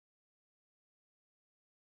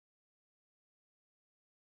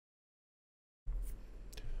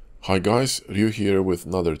Hi guys, Ryu here with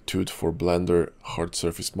another tut for Blender hard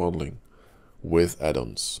surface modeling with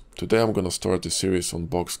add-ons. Today I'm gonna start a series on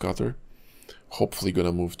BOXCUTTER. Hopefully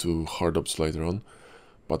gonna move to hard ops later on,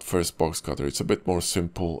 but first BOXCUTTER. It's a bit more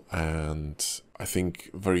simple and I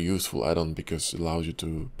think very useful add-on because it allows you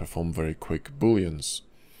to perform very quick booleans.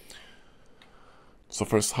 So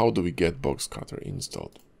first, how do we get BOXCUTTER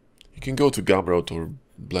installed? You can go to Gumroad or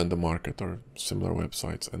Blender Market or similar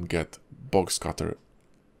websites and get BOXCUTTER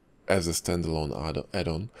as a standalone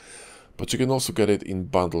add-on, but you can also get it in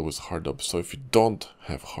bundle with hard ops. So if you don't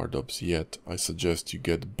have hard ops yet, I suggest you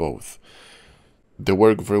get both. They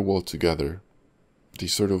work very well together. They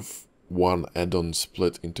sort of one add-on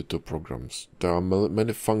split into two programs. There are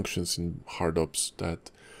many functions in hard ops that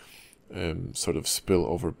sort of spill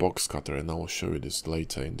over BOXCUTTER, and I will show you this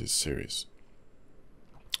later in this series.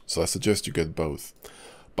 So I suggest you get both.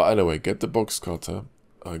 But anyway, get the BOXCUTTER,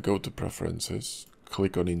 go to preferences,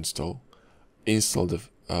 click on install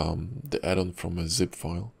the add-on from a zip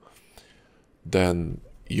file. Then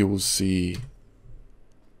you will see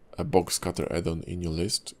a BOXCUTTER add-on in your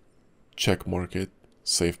list. Check mark it,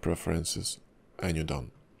 save preferences, and you're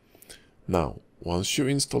done. Now, once you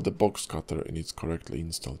install the BOXCUTTER and it's correctly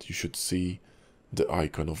installed, you should see the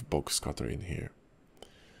icon of BOXCUTTER in here.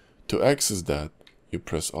 To access that, you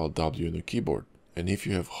press Alt-W on your keyboard, and if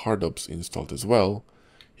you have hard ops installed as well,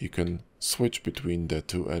 you can switch between the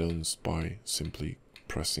two add-ons by simply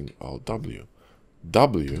pressing Alt-W.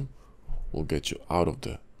 W will get you out of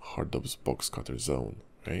the hard ops BOXCUTTER zone,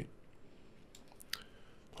 right?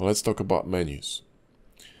 Now let's talk about menus.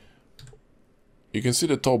 You can see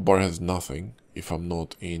the top bar has nothing if I'm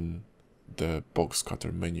not in the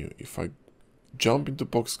BOXCUTTER menu. If I jump into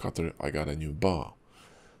BOXCUTTER, I got a new bar.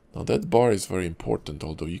 Now that bar is very important,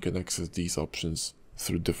 although you can access these options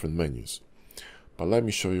through different menus. But let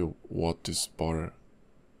me show you what this bar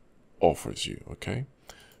offers you, okay?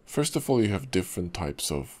 First of all, you have different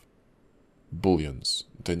types of booleans.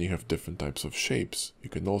 Then you have different types of shapes. You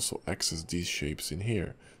can also access these shapes in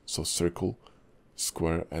here. So circle,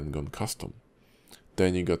 square, and gun custom.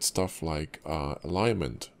 Then you got stuff like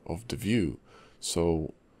alignment of the view.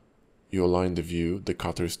 So you align the view, the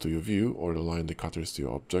cutters to your view, or align the cutters to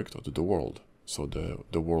your object or to the world. So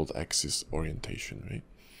the world axis orientation, right?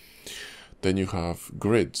 Then you have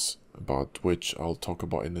grids, about which I'll talk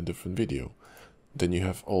about in a different video. Then you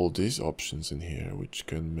have all these options in here, which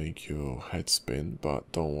can make your head spin,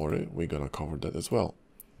 but don't worry, we're gonna cover that as well.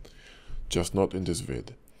 Just not in this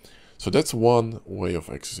vid. So that's one way of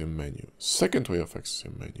accessing menu. Second way of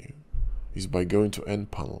accessing menu is by going to End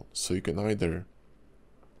panel. So you can either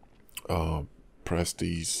press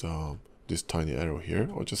this tiny arrow here,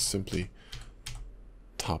 or just simply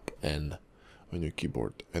tap N on your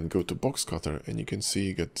keyboard and go to BOXCUTTER, and you can see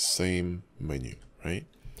you get the same menu, right?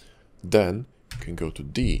 Then you can go to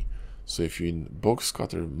D. So if you're in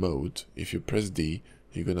BOXCUTTER mode, if you press D,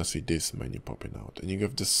 you're gonna see this menu popping out, and you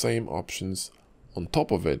have the same options. On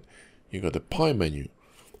top of it, you got the pie menu,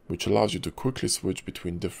 which allows you to quickly switch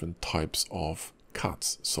between different types of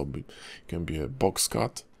cuts. So it can be a box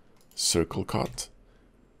cut, circle cut,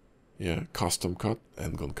 yeah, custom cut,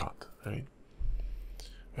 and gun cut, right?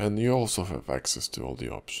 And you also have access to all the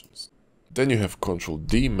options. Then you have Control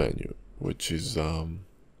D menu, which is a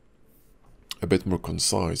bit more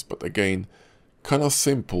concise, but again, kind of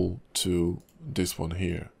simple to this one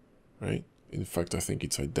here, right? In fact, I think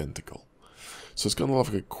it's identical. So it's kind of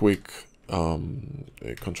like a quick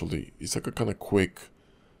Control D. It's like a kind of quick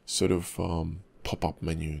sort of pop-up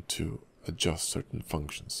menu to adjust certain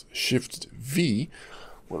functions. Shift V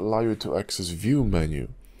will allow you to access View menu.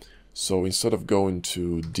 So instead of going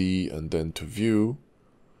to D and then to View,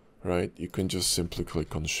 right, you can just simply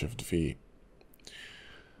click on Shift V.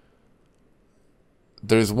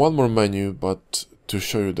 There is one more menu, but to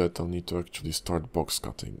show you that I'll need to actually start box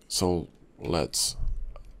cutting. So let's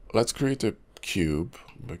create a cube,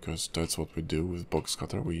 because that's what we do with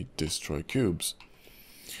BOXCUTTER. We destroy cubes.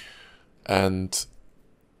 And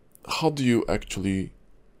how do you actually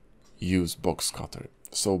use BOXCUTTER?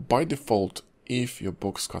 So by default, if your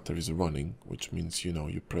BOXCUTTER is running, which means, you know,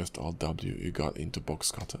 you pressed Alt-W, you got into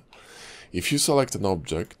BOXCUTTER. If you select an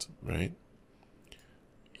object, right,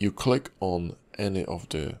 you click on any of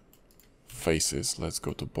the faces. Let's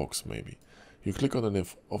go to box maybe. You click on any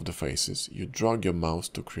of the faces, you drag your mouse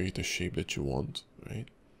to create a shape that you want, right?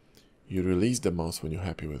 You release the mouse when you're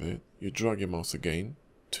happy with it. You drag your mouse again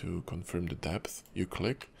to confirm the depth. You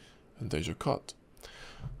click, and there's your cut.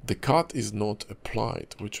 The cut is not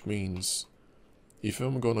applied, which means if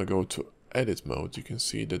I'm gonna go to edit mode, you can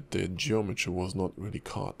see that the geometry was not really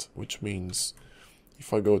cut, which means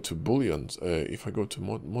if I go to booleans, if I go to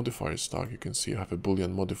modifier stack, you can see I have a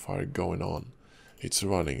boolean modifier going on. It's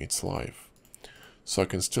running, it's live. So I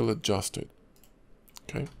can still adjust it.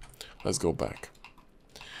 Okay, let's go back.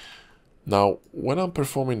 Now, when I'm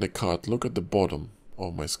performing the cut, look at the bottom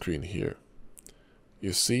of my screen here.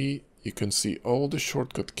 You can see all the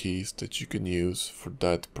shortcut keys that you can use for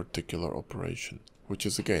that particular operation, which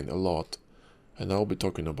is again a lot, and I'll be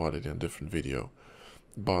talking about it in a different video.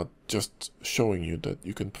 But just showing you that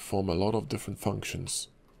you can perform a lot of different functions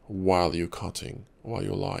while you're cutting, while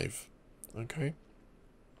you're live. Okay.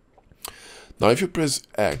 Now, if you press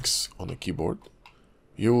X on the keyboard,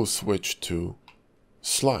 you will switch to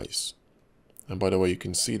slice. And by the way, you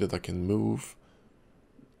can see that I can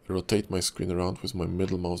rotate my screen around with my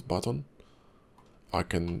middle mouse button. I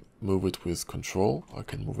can move it with Control. I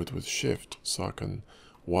can move it with Shift. So I can,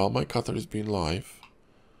 while my cutter is being live,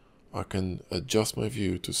 I can adjust my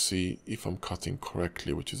view to see if I'm cutting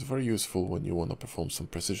correctly, which is very useful when you want to perform some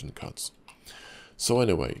precision cuts. So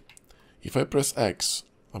anyway, if I press X,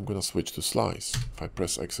 I'm going to switch to slice. If I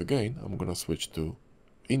press X again, I'm going to switch to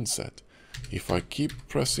inset. If I keep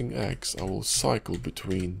pressing X, I will cycle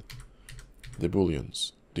between the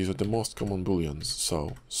booleans. These are the most common booleans.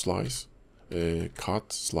 So slice,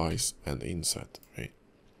 cut, slice, and inset. Right?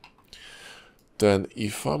 Then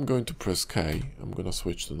if I'm going to press K, I'm going to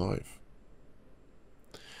switch to knife.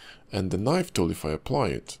 And the knife tool, if I apply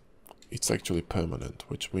it, it's actually permanent,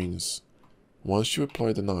 which means once you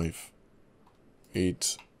apply the knife,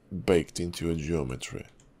 it's baked into a geometry.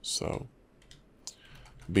 So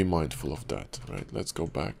be mindful of that, right? Let's go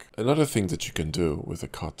back. Another thing that you can do with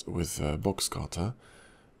a box cutter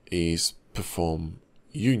is perform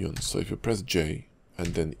unions. So if you press J and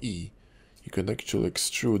then E, you can actually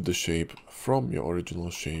extrude the shape from your original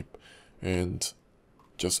shape and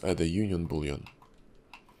just add a union boolean.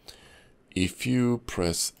 If you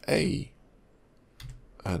press A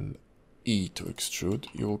and E to extrude,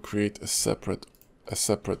 you will create a separate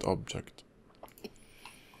object.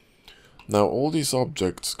 Now all these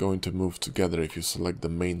objects going to move together if you select the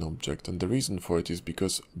main object, and the reason for it is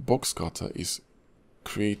because BOXCUTTER is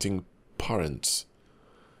creating parents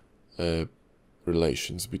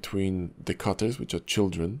relations between the cutters, which are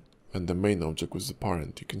children, and the main object with the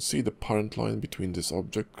parent. You can see the parent line between this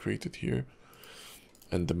object created here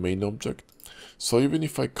and the main object. So even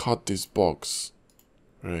if I cut this box,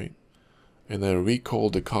 right, and I recall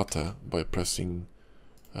the cutter by pressing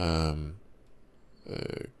Ctrl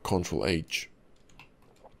H,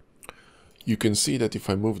 you can see that if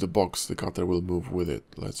I move the box, the cutter will move with it.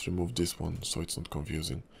 Let's remove this one so it's not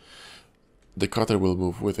confusing. The cutter will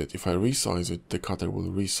move with it. If I resize it, the cutter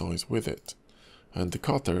will resize with it. And the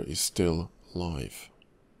cutter is still live.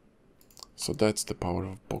 So that's the power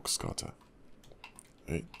of BOXCUTTER.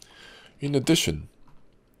 Right? In addition,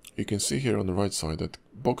 you can see here on the right side that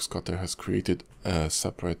BOXCUTTER has created a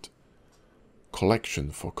separate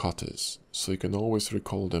collection for cutters. So you can always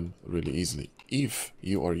recall them really easily. If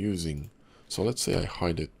you are using, so let's say I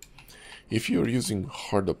hide it. If you're using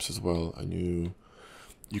hardubs as well, and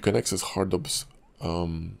you can access hardubs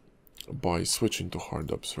by switching to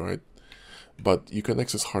hardubs, right? But you can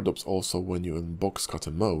access hardubs also when you're in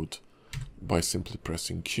BOXCUTTER mode by simply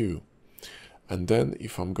pressing Q. And then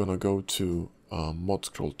if I'm gonna go to mod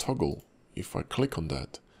scroll toggle, if I click on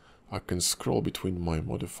that, I can scroll between my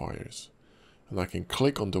modifiers. And I can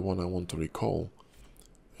click on the one I want to recall,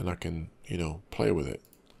 and I can, you know, play with it.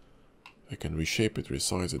 I can reshape it,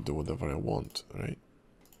 resize it, do whatever I want, right?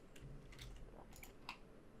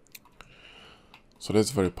 So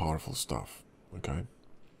that's very powerful stuff, okay?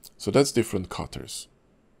 So that's different cutters.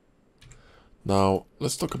 Now,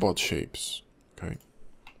 let's talk about shapes, okay?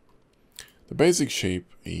 The basic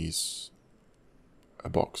shape is a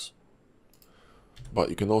box, but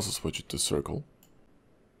you can also switch it to circle.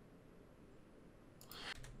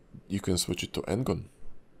 You can switch it to n-gon.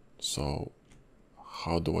 So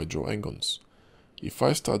how do I draw n-gons? If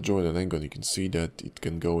I start drawing an n-gon, you can see that it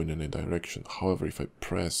can go in any direction. However, if I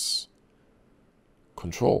press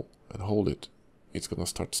Control and hold it, it's gonna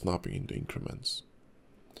start snapping in the increments.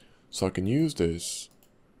 So I can use this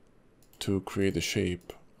to create the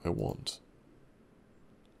shape I want.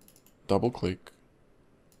 Double click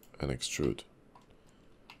and extrude.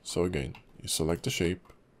 So again, you select the shape,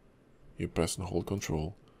 you press and hold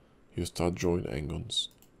Control, you start drawing n-gons,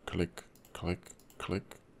 click, click,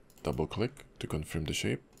 click, double click to confirm the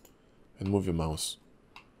shape, and move your mouse.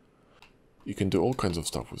 You can do all kinds of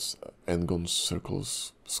stuff with n-gons,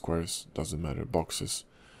 circles, squares, doesn't matter, boxes.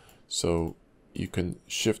 So you can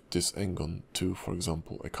shift this n-gon to, for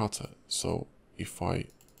example, a cutter. So if I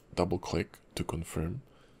double click to confirm,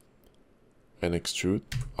 and extrude,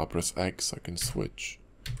 I press X, I can switch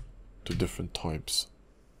to different types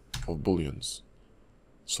of booleans.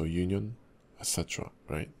 So union, etc.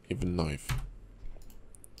 Right? Even knife.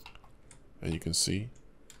 And you can see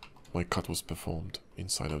my cut was performed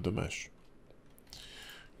inside of the mesh.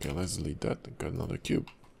 Okay, let's delete that and get another cube.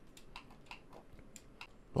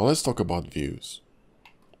 Now let's talk about views.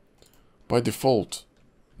 By default,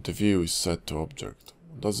 the view is set to object.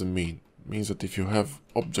 What does it mean? It means that if you have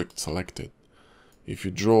object selected, if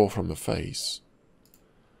you draw from a face,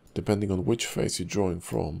 depending on which face you're drawing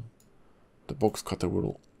from, the box cutter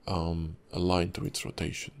will align to its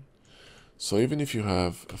rotation. So even if you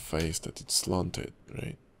have a face that it's slanted,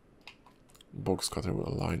 right, box cutter will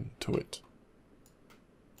align to it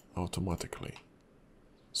automatically.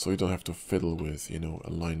 So you don't have to fiddle with, you know,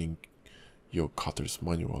 aligning your cutters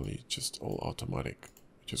manually. It's just all automatic,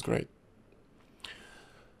 which is great.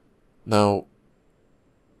 Now,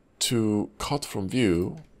 to cut from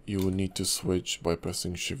view, you will need to switch by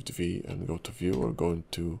pressing Shift V and go to view, or go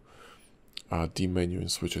into D menu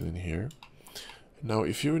and switch it in here. Now,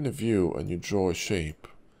 if you're in a view and you draw a shape,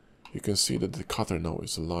 you can see that the cutter now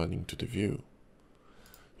is aligning to the view.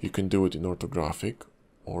 You can do it in orthographic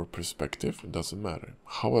or perspective, it doesn't matter.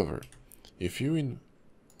 However, if you're in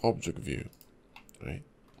object view, right,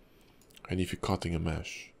 and if you're cutting a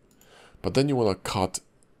mesh, but then you want to cut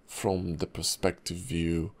from the perspective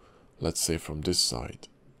view, let's say from this side,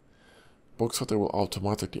 box cutter will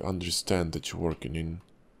automatically understand that you're working in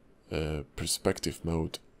perspective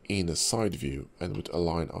mode in a side view and would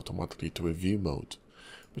align automatically to a view mode,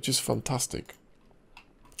 which is fantastic.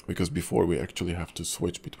 Because before we actually have to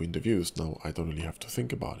switch between the views, now I don't really have to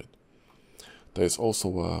think about it. There's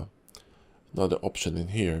also another option in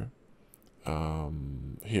here,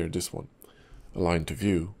 this one, align to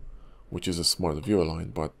view, which is a smart view align,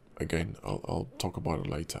 but again, I'll talk about it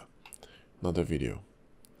later, another video.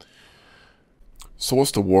 So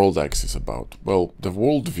what's the world axis about? Well, the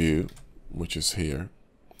world view, which is here,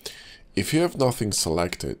 if you have nothing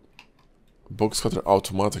selected, box cutter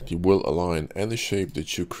automatically will align any shape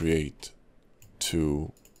that you create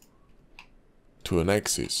to an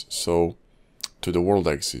axis, so to the world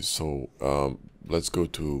axis. So let's go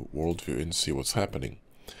to world view and see what's happening.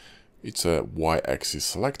 It's a y-axis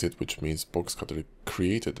selected, which means box cutter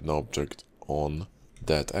created an object on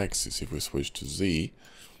that axis. If we switch to Z,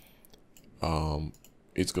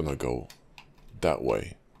 it's gonna go that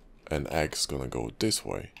way, and X gonna go this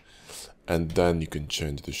way. And then you can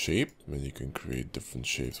change the shape, and you can create different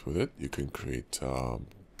shapes with it. You can create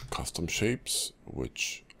custom shapes,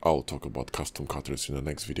 which I'll talk about custom cutters in the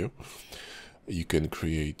next video. You can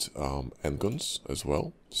create endguns as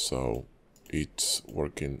well, so it's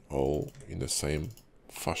working all in the same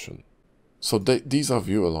fashion. So these are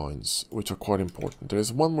view aligns, which are quite important. There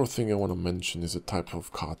is one more thing I want to mention, is the type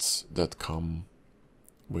of cuts that come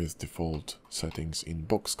with default settings in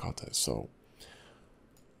box cutter. So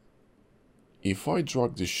if I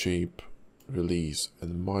drag the shape, release,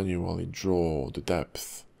 and manually draw the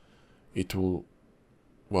depth, it will,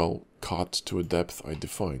 well, cut to a depth I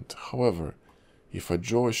defined. However, if I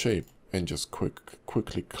draw a shape and just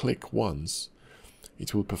quickly click once,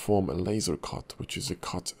 it will perform a laser cut, which is a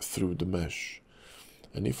cut through the mesh.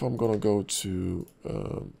 And if I'm gonna go to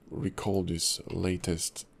recall this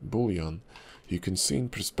latest boolean, you can see in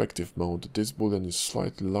perspective mode that this boolean is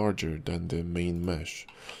slightly larger than the main mesh,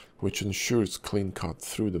 which ensures clean cut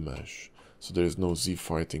through the mesh, so there is no Z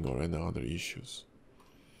fighting or any other issues.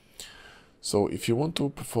 So if you want to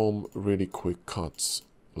perform really quick cuts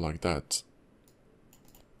like that,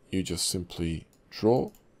 you just simply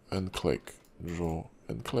draw and click, draw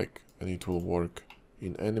and click, and it will work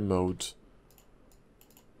in any mode,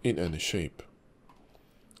 in any shape.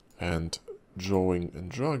 And drawing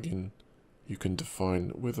and dragging, you can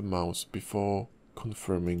define with the mouse before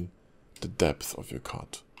confirming the depth of your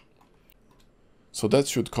cut. So that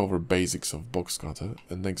should cover basics of box cutter,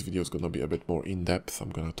 and next video is going to be a bit more in-depth. I'm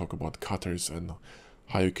going to talk about cutters and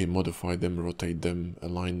how you can modify them, rotate them,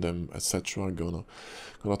 align them, etc. I'm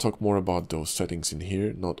gonna talk more about those settings in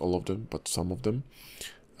here, not all of them, but some of them.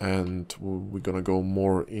 And we're gonna go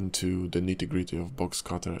more into the nitty-gritty of box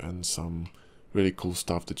cutter and some really cool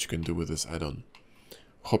stuff that you can do with this add-on.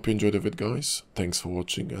 Hope you enjoyed the video, guys. Thanks for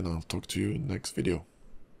watching, and I'll talk to you in the next video.